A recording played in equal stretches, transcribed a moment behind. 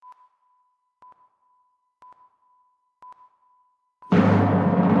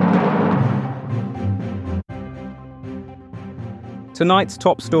Tonight's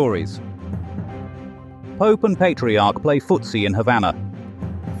top stories. Pope and Patriarch play footsie in Havana.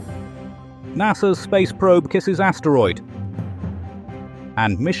 NASA's space probe kisses asteroid.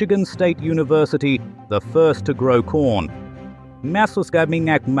 And Michigan State University, the first to grow corn.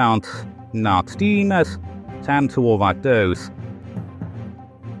 Mesosgabinek Mount, Nartinas, Tantuovatos.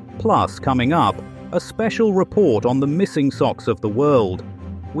 Plus, coming up, a special report on the missing socks of the world.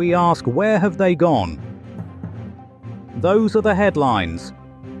 We ask, where have they gone? Those are the headlines.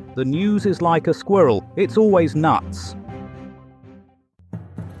 The news is like a squirrel, it's always nuts.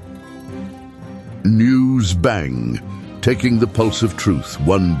 Newsbang, taking the pulse of truth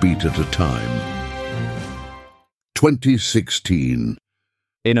one beat at a time. 2016.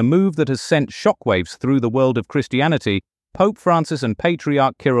 In a move that has sent shockwaves through the world of Christianity, Pope Francis and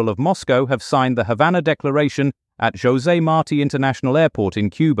Patriarch Kirill of Moscow have signed the Havana Declaration at José Martí International Airport in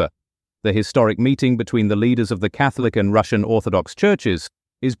Cuba. The historic meeting between the leaders of the Catholic and Russian Orthodox churches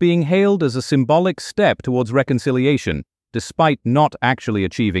is being hailed as a symbolic step towards reconciliation, despite not actually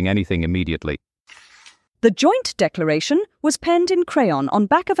achieving anything immediately. The joint declaration was penned in crayon on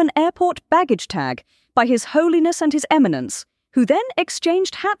back of an airport baggage tag by His Holiness and His Eminence, who then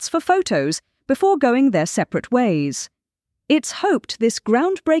exchanged hats for photos before going their separate ways. It's hoped this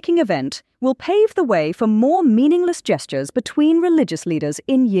groundbreaking event will pave the way for more meaningless gestures between religious leaders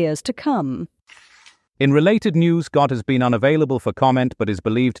in years to come. In related news, God has been unavailable for comment but is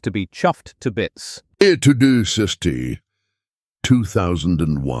believed to be chuffed to bits. To-do, Sisti.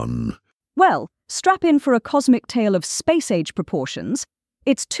 2001. Well, strap in for a cosmic tale of space-age proportions.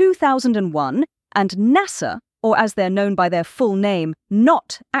 It's 2001, and NASA, or as they're known by their full name,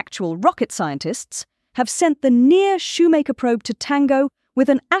 not actual rocket scientists, have sent the near Shoemaker probe to tango with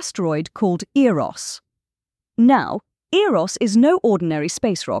an asteroid called Eros. Now, Eros is no ordinary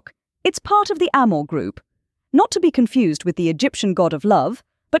space rock. It's part of the Amor group. Not to be confused with the Egyptian god of love,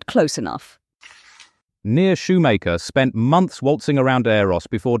 but close enough. Near Shoemaker spent months waltzing around Eros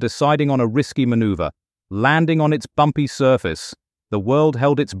before deciding on a risky maneuver, landing on its bumpy surface. The world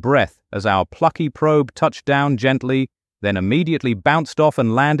held its breath as our plucky probe touched down gently, then immediately bounced off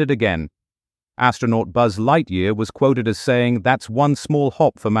and landed again. Astronaut Buzz Lightyear was quoted as saying, "That's one small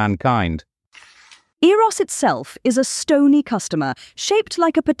hop for mankind." Eros itself is a stony customer, shaped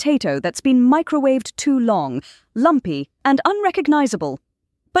like a potato that's been microwaved too long, lumpy and unrecognizable.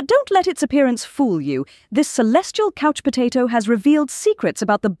 But don't let its appearance fool you. This celestial couch potato has revealed secrets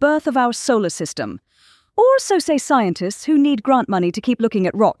about the birth of our solar system. Or so say scientists who need grant money to keep looking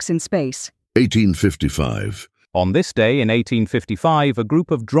at rocks in space. 1855. On this day in 1855, a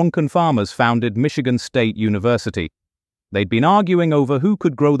group of drunken farmers founded Michigan State University. They'd been arguing over who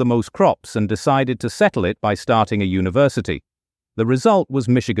could grow the most crops and decided to settle it by starting a university. The result was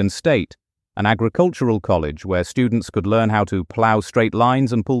Michigan State, an agricultural college where students could learn how to plow straight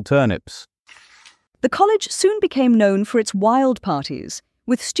lines and pull turnips. The college soon became known for its wild parties,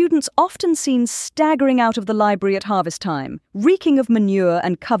 with students often seen staggering out of the library at harvest time, reeking of manure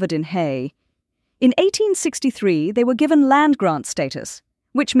and covered in hay. In 1863, they were given land grant status,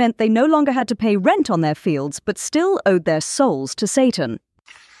 which meant they no longer had to pay rent on their fields but still owed their souls to Satan.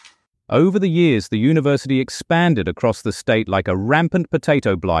 Over the years, the university expanded across the state like a rampant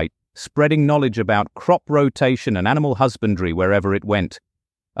potato blight, spreading knowledge about crop rotation and animal husbandry wherever it went.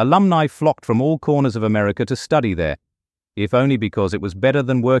 Alumni flocked from all corners of America to study there, if only because it was better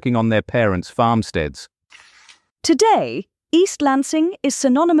than working on their parents' farmsteads. Today, East Lansing is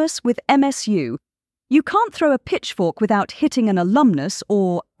synonymous with MSU. You can't throw a pitchfork without hitting an alumnus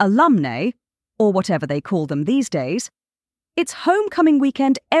or alumnae, or whatever they call them these days. It's homecoming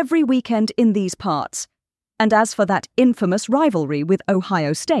weekend every weekend in these parts. And as for that infamous rivalry with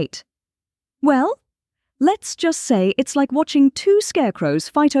Ohio State, well, let's just say it's like watching two scarecrows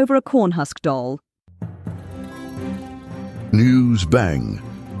fight over a cornhusk doll. Newsbang,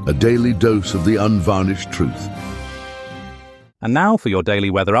 a daily dose of the unvarnished truth. And now for your daily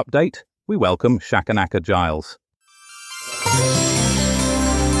weather update, we welcome Shakanaka Giles.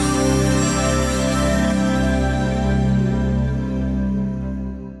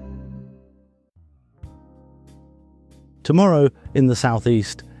 Tomorrow, in the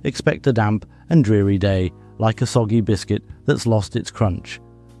southeast, expect a damp and dreary day, like a soggy biscuit that's lost its crunch.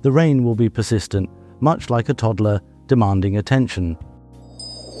 The rain will be persistent, much like a toddler demanding attention.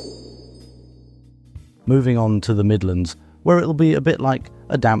 Moving on to the Midlands, where it'll be a bit like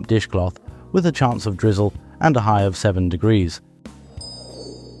a damp dishcloth, with a chance of drizzle and a high of 7 degrees.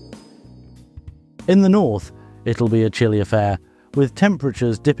 In the north, it'll be a chilly affair, with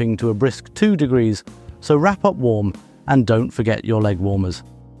temperatures dipping to a brisk 2 degrees, so wrap up warm and don't forget your leg warmers.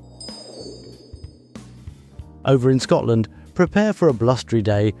 Over in Scotland, prepare for a blustery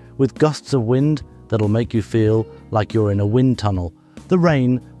day with gusts of wind that'll make you feel like you're in a wind tunnel. The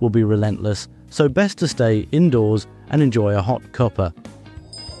rain will be relentless, so best to stay indoors and enjoy a hot cuppa.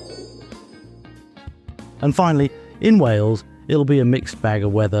 And finally, in Wales, it'll be a mixed bag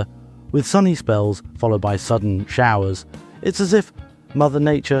of weather, with sunny spells followed by sudden showers. It's as if Mother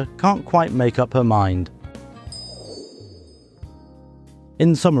Nature can't quite make up her mind.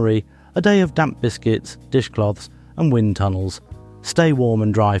 In summary, a day of damp biscuits, dishcloths and wind tunnels. Stay warm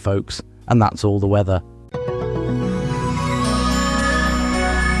and dry, folks, and that's all the weather.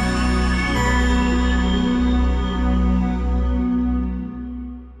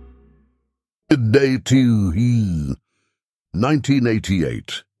 Day 2,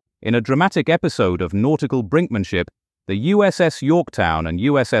 1988. In a dramatic episode of nautical brinkmanship, the USS Yorktown and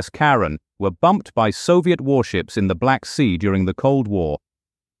USS Karen were bumped by Soviet warships in the Black Sea during the Cold War.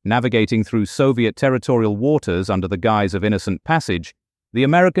 Navigating through Soviet territorial waters under the guise of innocent passage, the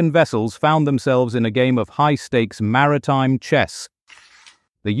American vessels found themselves in a game of high-stakes maritime chess.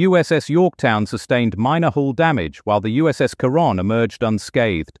 The USS Yorktown sustained minor hull damage, while the USS Karen emerged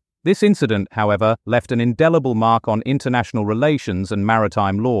unscathed. This incident, however, left an indelible mark on international relations and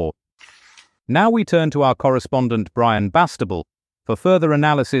maritime law. Now we turn to our correspondent Brian Bastable for further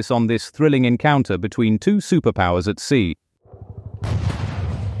analysis on this thrilling encounter between two superpowers at sea.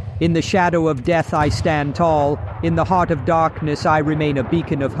 In the shadow of death I stand tall, in the heart of darkness I remain a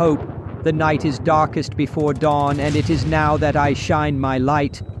beacon of hope. The night is darkest before dawn, and it is now that I shine my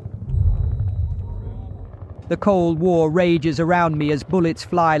light. The Cold War rages around me as bullets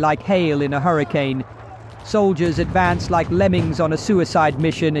fly like hail in a hurricane. Soldiers advance like lemmings on a suicide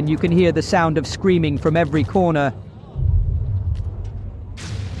mission, and you can hear the sound of screaming from every corner.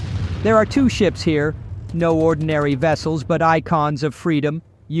 There are two ships here, no ordinary vessels, but icons of freedom,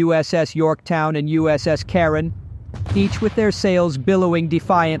 USS Yorktown and USS Karen, each with their sails billowing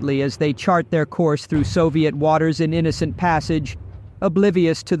defiantly as they chart their course through Soviet waters in innocent passage,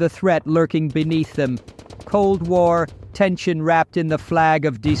 oblivious to the threat lurking beneath them. Cold War, tension wrapped in the flag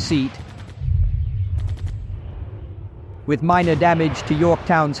of deceit. With minor damage to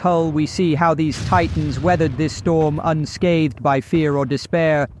Yorktown's hull, we see how these titans weathered this storm unscathed by fear or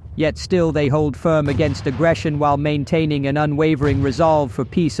despair, yet still they hold firm against aggression while maintaining an unwavering resolve for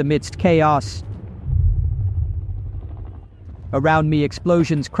peace amidst chaos. Around me,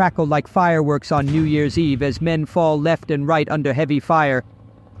 explosions crackle like fireworks on New Year's Eve as men fall left and right under heavy fire.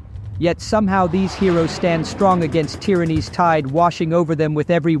 Yet somehow these heroes stand strong against tyranny's tide washing over them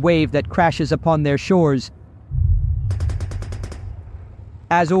with every wave that crashes upon their shores.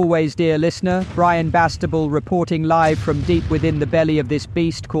 As always, dear listener, Brian Bastable reporting live from deep within the belly of this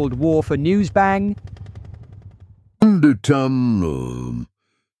beast called war for Newsbang.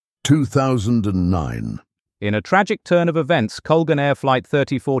 2009. In a tragic turn of events, Colgan Air Flight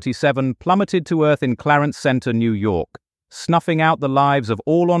 3047 plummeted to Earth in Clarence Center, New York, snuffing out the lives of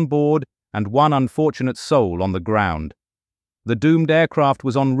all on board and one unfortunate soul on the ground. The doomed aircraft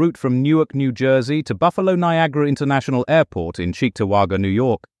was en route from Newark, New Jersey to Buffalo Niagara International Airport in Cheektowaga, New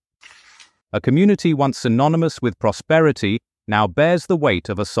York. A community once synonymous with prosperity now bears the weight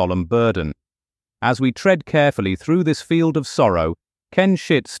of a solemn burden. As we tread carefully through this field of sorrow, Ken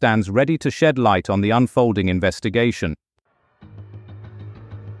Schitt stands ready to shed light on the unfolding investigation.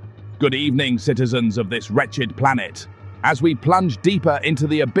 Good evening, citizens of this wretched planet. As we plunge deeper into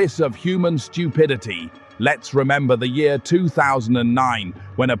the abyss of human stupidity, let's remember the year 2009,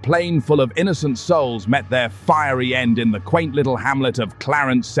 when a plane full of innocent souls met their fiery end in the quaint little hamlet of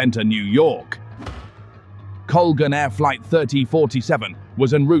Clarence Center, New York. Colgan Air Flight 3047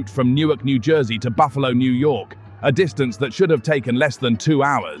 was en route from Newark, New Jersey to Buffalo, New York, a distance that should have taken less than 2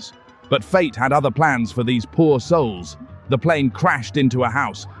 hours. But fate had other plans for these poor souls. The plane crashed into a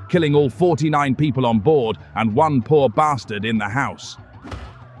house, killing all 49 people on board and one poor bastard in the house.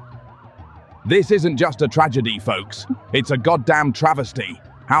 This isn't just a tragedy, folks. It's a goddamn travesty.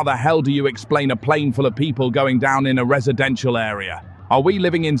 How the hell do you explain a plane full of people going down in a residential area? Are we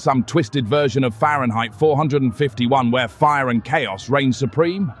living in some twisted version of Fahrenheit 451 where fire and chaos reign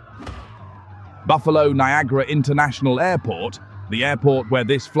supreme? Buffalo Niagara International Airport, the airport where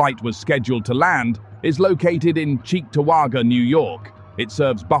this flight was scheduled to land, is located in Cheektowaga, New York. It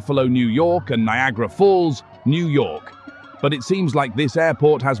serves Buffalo, New York and Niagara Falls, New York. But it seems like this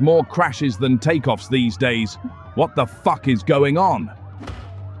airport has more crashes than takeoffs these days. What the fuck is going on?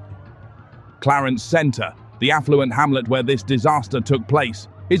 Clarence Center, the affluent hamlet where this disaster took place,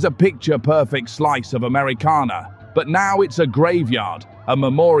 is a picture-perfect slice of Americana. But now it's a graveyard, a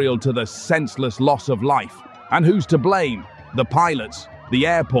memorial to the senseless loss of life. And who's to blame? The pilots, the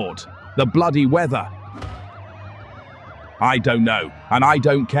airport, the bloody weather. I don't know, and I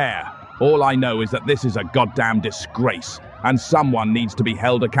don't care. All I know is that this is a goddamn disgrace, and someone needs to be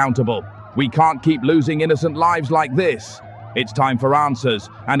held accountable. We can't keep losing innocent lives like this. It's time for answers,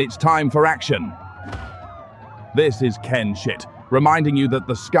 and it's time for action. This is Ken shit, reminding you that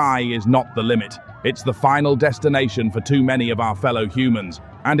the sky is not the limit. It's the final destination for too many of our fellow humans,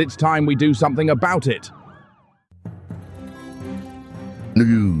 and it's time we do something about it.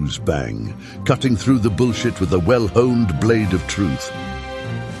 Newsbang, cutting through the bullshit with a well-honed blade of truth.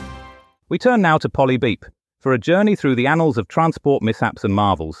 We turn now to Polly Beep for a journey through the annals of transport mishaps and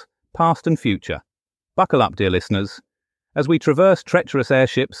marvels, past and future. Buckle up, dear listeners, as we traverse treacherous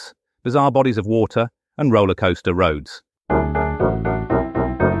airships, bizarre bodies of water, and roller coaster roads.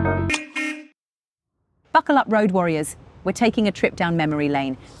 Buckle up, road warriors. We're taking a trip down memory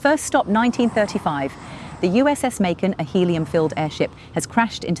lane. First stop, 1935. The USS Macon, a helium-filled airship, has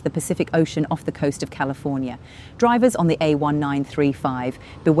crashed into the Pacific Ocean off the coast of California. Drivers on the A1935,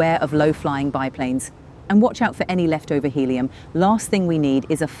 beware of low-flying biplanes. And watch out for any leftover helium. Last thing we need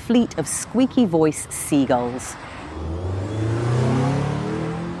is a fleet of squeaky-voiced seagulls.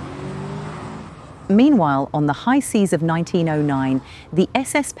 Meanwhile, on the high seas of 1909, the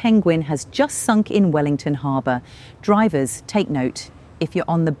SS Penguin has just sunk in Wellington Harbour. Drivers, take note. If you're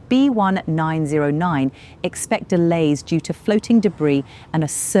on the B1909, expect delays due to floating debris and a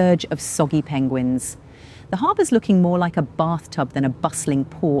surge of soggy penguins. The harbour's looking more like a bathtub than a bustling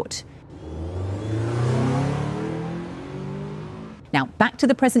port. Now, back to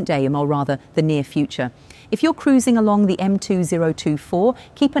the present day, or rather, the near future. If you're cruising along the M2024,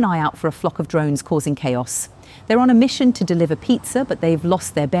 keep an eye out for a flock of drones causing chaos. They're on a mission to deliver pizza, but they've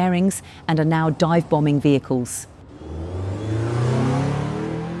lost their bearings and are now dive-bombing vehicles.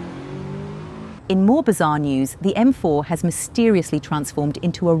 In more bizarre news, the M4 has mysteriously transformed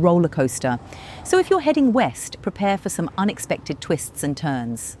into a roller coaster. So if you're heading west, prepare for some unexpected twists and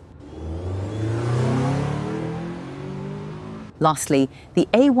turns. Lastly, the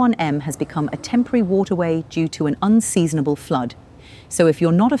A1M has become a temporary waterway due to an unseasonable flood. So if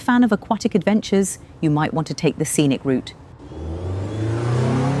you're not a fan of aquatic adventures, you might want to take the scenic route.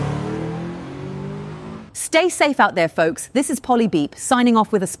 Stay safe out there, folks. This is Polly Beep, signing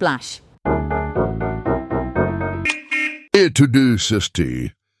off with a splash.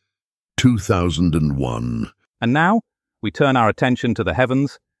 Introducesti 2001. And now, we turn our attention to the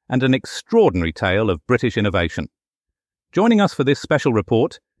heavens and an extraordinary tale of British innovation. Joining us for this special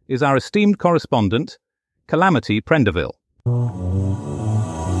report is our esteemed correspondent, Calamity Prenderville.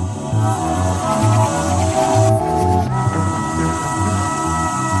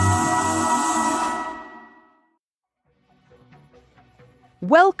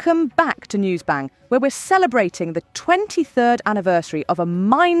 Welcome back to Newsbang, where we're celebrating the 23rd anniversary of a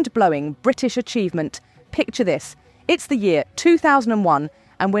mind-blowing British achievement. Picture this. It's the year 2001,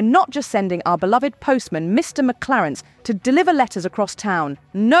 and we're not just sending our beloved postman, Mr. McClarence, to deliver letters across town.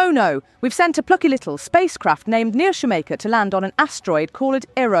 No, we've sent a plucky little spacecraft named Shoemaker to land on an asteroid called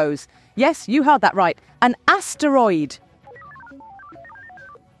Eros. Yes, you heard that right, an asteroid.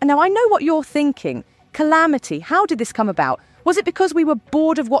 And now I know what you're thinking. Calamity, how did this come about? Was it because we were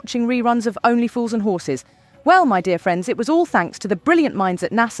bored of watching reruns of Only Fools and Horses? Well, my dear friends, it was all thanks to the brilliant minds at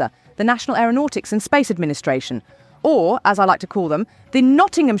NASA, the National Aeronautics and Space Administration, or, as I like to call them, the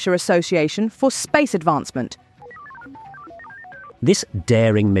Nottinghamshire Association for Space Advancement. This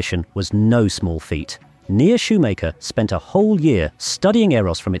daring mission was no small feat. Shoemaker spent a whole year studying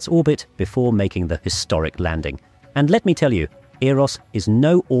Eros from its orbit before making the historic landing. And let me tell you, Eros is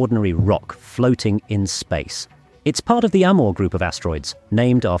no ordinary rock floating in space. It's part of the Amor group of asteroids,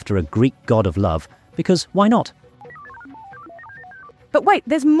 named after a Greek god of love, because why not? But wait,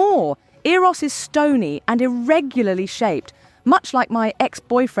 there's more. Eros is stony and irregularly shaped, much like my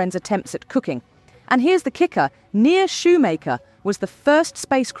ex-boyfriend's attempts at cooking. And here's the kicker. Shoemaker was the first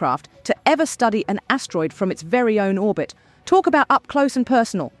spacecraft to ever study an asteroid from its very own orbit. Talk about up close and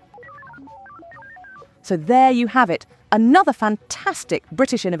personal. So there you have it. Another fantastic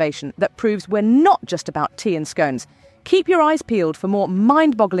British innovation that proves we're not just about tea and scones. Keep your eyes peeled for more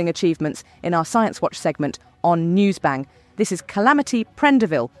mind-boggling achievements in our Science Watch segment on Newsbang. This is Calamity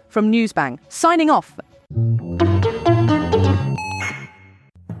Prenderville from Newsbang, signing off.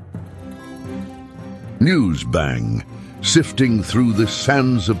 Newsbang, sifting through the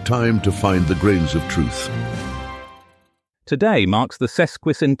sands of time to find the grains of truth. Today marks the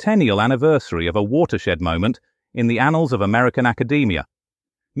sesquicentennial anniversary of a watershed moment in the annals of American academia.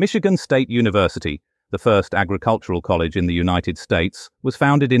 Michigan State University, the first agricultural college in the United States, was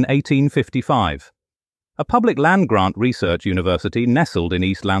founded in 1855. A public land-grant research university nestled in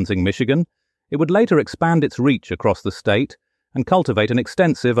East Lansing, Michigan, It would later expand its reach across the state and cultivate an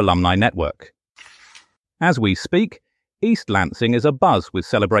extensive alumni network. As we speak, East Lansing is abuzz with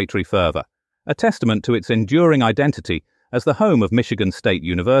celebratory fervor, a testament to its enduring identity as the home of Michigan State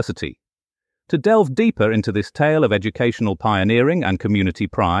University. To delve deeper into this tale of educational pioneering and community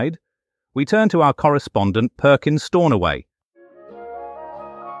pride, we turn to our correspondent Perkins Stornoway.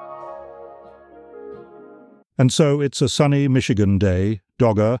 And so it's a sunny Michigan day,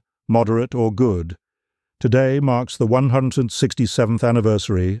 dogger, moderate or good. Today marks the 167th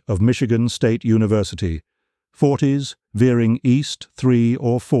anniversary of Michigan State University, 40s veering east 3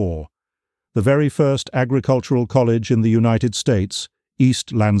 or 4. The very first agricultural college in the United States,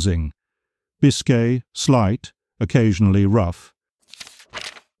 East Lansing. Biscay, slight, occasionally rough.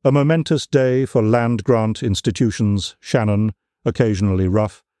 A momentous day for land-grant institutions, Shannon, occasionally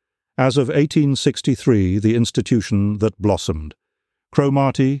rough. As of 1863, the institution that blossomed.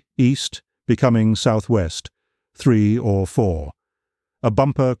 Cromartie, east, becoming southwest, 3 or 4. A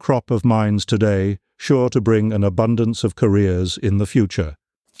bumper crop of minds today, sure to bring an abundance of careers in the future.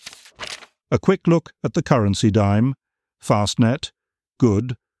 A quick look at the currency dime. Fastnet,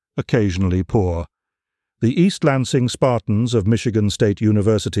 good, occasionally poor. The East Lansing Spartans of Michigan State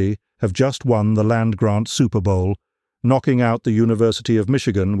University have just won the land-grant Super Bowl, knocking out the University of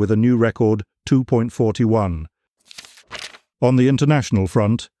Michigan with a new record 2.41. On the international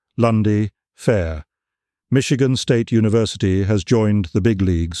front, Lundy, fair. Michigan State University has joined the big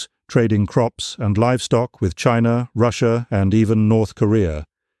leagues, trading crops and livestock with China, Russia, and even North Korea.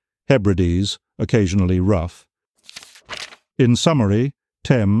 Hebrides, occasionally rough. In summary,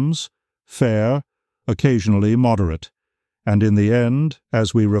 Thames, fair, occasionally moderate. And in the end,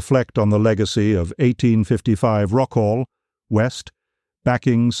 as we reflect on the legacy of 1855 Rockhall, west,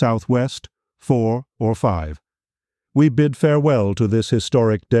 backing southwest, 4 or 5. We bid farewell to this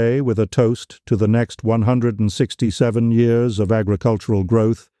historic day with a toast to the next 167 years of agricultural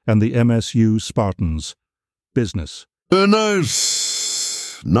growth and the MSU Spartans. Business.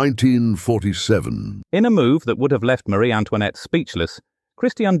 Nice. 1947. In a move that would have left Marie Antoinette speechless,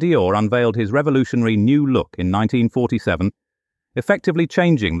 Christian Dior unveiled his revolutionary new look in 1947, effectively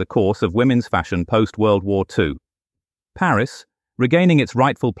changing the course of women's fashion post-World War II. Paris, regaining its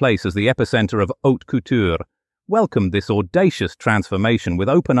rightful place as the epicenter of haute couture, welcomed this audacious transformation with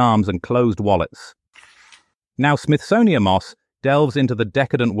open arms and closed wallets. Now Smithsonian Moss delves into the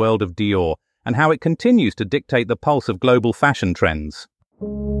decadent world of Dior and how it continues to dictate the pulse of global fashion trends.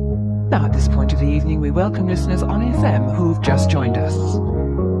 Now at this point of the evening, we welcome listeners on FM who've just joined us.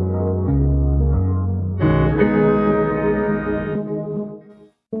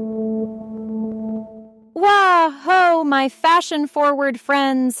 Wah-ho, my fashion-forward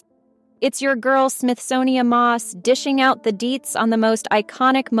friends! It's your girl Smithsonian Moss dishing out the deets on the most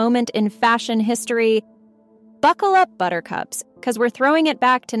iconic moment in fashion history. Buckle up, buttercups, because we're throwing it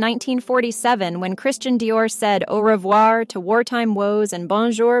back to 1947 when Christian Dior said au revoir to wartime woes and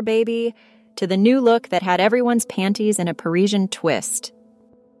bonjour, baby, to the new look that had everyone's panties in a Parisian twist.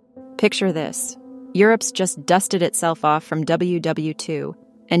 Picture this. Europe's just dusted itself off from WW2,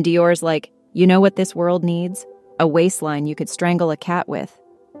 and Dior's like, you know what this world needs? A waistline you could strangle a cat with.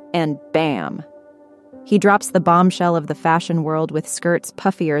 And bam. He drops the bombshell of the fashion world with skirts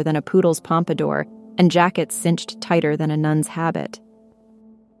puffier than a poodle's pompadour and jackets cinched tighter than a nun's habit.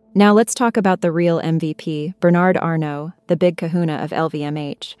 Now let's talk about the real MVP, Bernard Arnault, the big kahuna of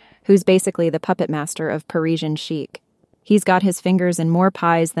LVMH, who's basically the puppet master of Parisian chic. He's got his fingers in more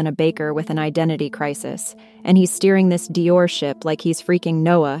pies than a baker with an identity crisis, and he's steering this Dior ship like he's freaking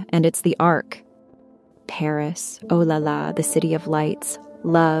Noah and it's the Ark. Paris, oh la la, the city of lights,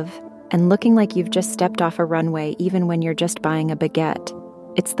 love, and looking like you've just stepped off a runway even when you're just buying a baguette.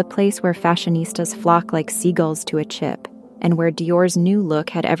 It's the place where fashionistas flock like seagulls to a chip, and where Dior's new look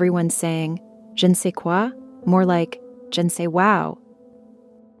had everyone saying, je ne sais quoi, more like, je ne sais wow.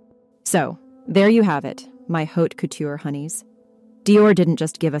 So, there you have it, my haute couture honeys. Dior didn't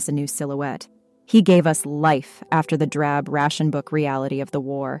just give us a new silhouette. He gave us life after the drab ration book reality of the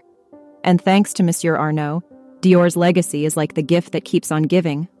war. And thanks to Monsieur Arnault, Dior's legacy is like the gift that keeps on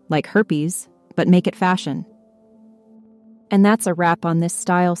giving, like herpes, but make it fashion. And that's a wrap on this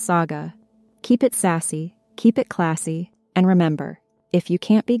style saga. Keep it sassy, keep it classy, and remember, if you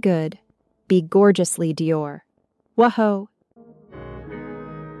can't be good, be gorgeously Dior. Whoa.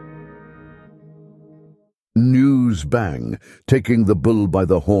 Newsbang, taking the bull by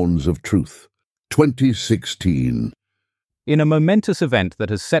the horns of truth. 2016. In a momentous event that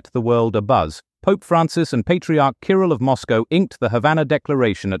has set the world abuzz, Pope Francis and Patriarch Kirill of Moscow inked the Havana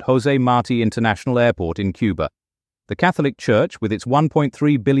Declaration at Jose Marti International Airport in Cuba. The Catholic Church, with its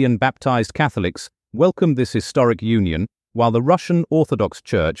 1.3 billion baptized Catholics, welcomed this historic union, while the Russian Orthodox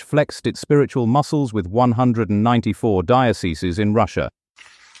Church flexed its spiritual muscles with 194 dioceses in Russia.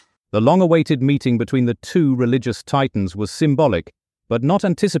 The long-awaited meeting between the two religious titans was symbolic, but not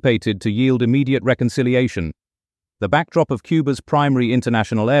anticipated to yield immediate reconciliation. The backdrop of Cuba's primary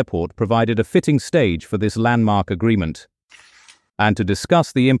international airport provided a fitting stage for this landmark agreement. And to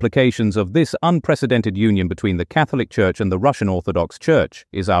discuss the implications of this unprecedented union between the Catholic Church and the Russian Orthodox Church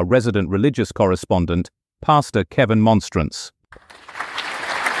is our resident religious correspondent, Pastor Kevin Monstrance.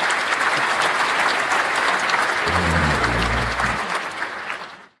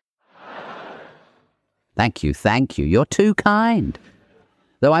 Thank you. You're too kind.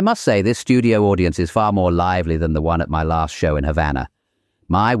 Though I must say this studio audience is far more lively than the one at my last show in Havana.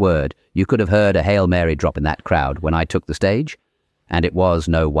 My word, you could have heard a Hail Mary drop in that crowd when I took the stage. And it was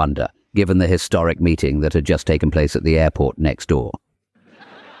no wonder, given the historic meeting that had just taken place at the airport next door.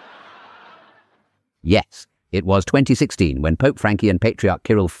 Yes, it was 2016 when Pope Frankie and Patriarch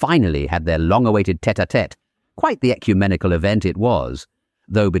Kirill finally had their long-awaited tête-à-tête. Quite the ecumenical event it was.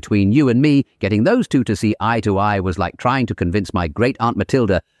 Though between you and me, getting those two to see eye to eye was like trying to convince my great-aunt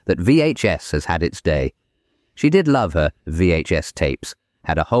Matilda that VHS has had its day. She did love her VHS tapes,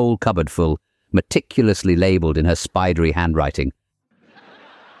 had a whole cupboard full, meticulously labelled in her spidery handwriting.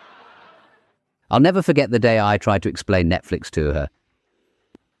 I'll never forget the day I tried to explain Netflix to her.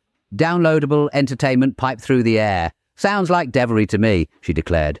 Downloadable entertainment piped through the air. Sounds like devilry to me, she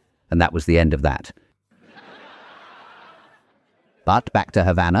declared, and that was the end of that. But back to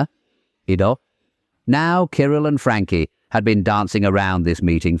Havana. Now Kirill and Frankie had been dancing around this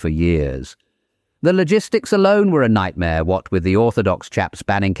meeting for years. The logistics alone were a nightmare, what with the Orthodox chaps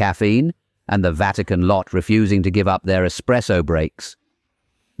banning caffeine and the Vatican lot refusing to give up their espresso breaks.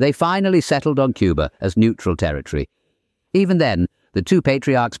 They finally settled on Cuba as neutral territory. Even then, the two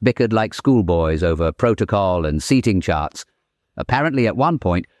patriarchs bickered like schoolboys over protocol and seating charts. Apparently at one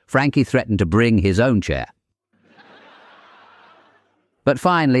point, Frankie threatened to bring his own chair. But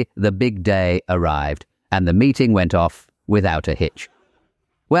finally, the big day arrived, and the meeting went off without a hitch.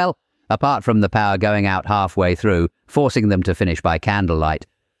 Well, apart from the power going out halfway through, forcing them to finish by candlelight,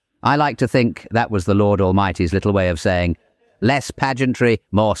 I like to think that was the Lord Almighty's little way of saying, "Less pageantry,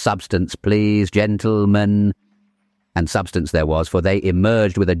 more substance, please, gentlemen." And substance there was, for they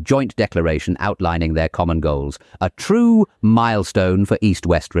emerged with a joint declaration outlining their common goals, a true milestone for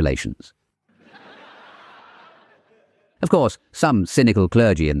East-West relations. Of course, some cynical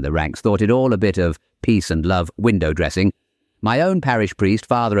clergy in the ranks thought it all a bit of peace and love window dressing. My own parish priest,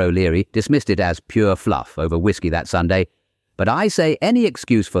 Father O'Leary, dismissed it as pure fluff over whiskey that Sunday. But I say any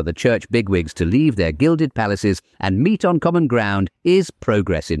excuse for the church bigwigs to leave their gilded palaces and meet on common ground is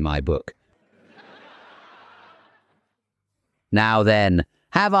progress in my book. Now then,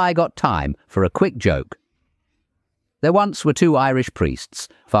 have I got time for a quick joke? There once were two Irish priests,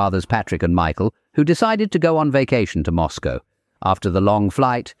 Fathers Patrick and Michael, who decided to go on vacation to Moscow. After the long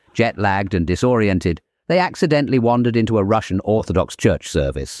flight, jet-lagged and disoriented, they accidentally wandered into a Russian Orthodox church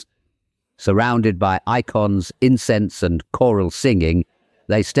service. Surrounded by icons, incense and choral singing,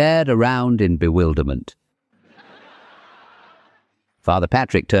 they stared around in bewilderment. Father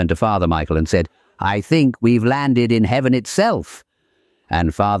Patrick turned to Father Michael and said, "I think we've landed in heaven itself."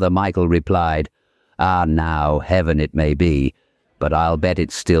 And Father Michael replied, "Ah, now, heaven it may be, but I'll bet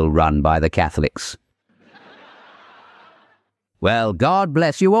it's still run by the Catholics." Well, God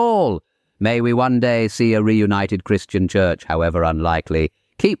bless you all. May we one day see a reunited Christian church, however unlikely.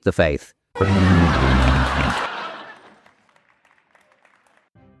 Keep the faith.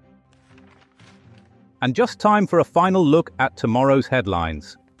 And just time for a final look at tomorrow's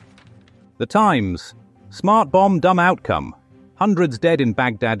headlines. The Times: Smart bomb, dumb outcome. Hundreds dead in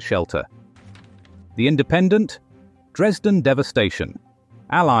Baghdad shelter. The Independent: Dresden devastation.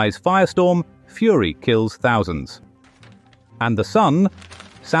 Allies firestorm, fury kills thousands. And The Sun: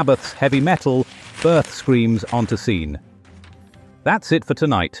 Sabbath's heavy metal, birth screams onto scene. That's it for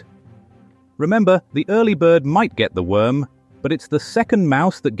tonight. Remember, the early bird might get the worm, but it's the second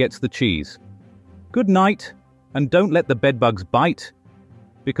mouse that gets the cheese. Good night, and don't let the bedbugs bite,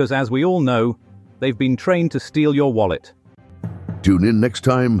 because as we all know, they've been trained to steal your wallet. Tune in next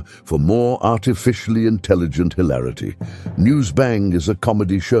time for more artificially intelligent hilarity. Newsbang is a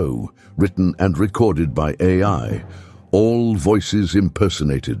comedy show, written and recorded by AI. All voices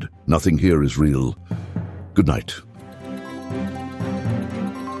impersonated. Nothing here is real. Good night.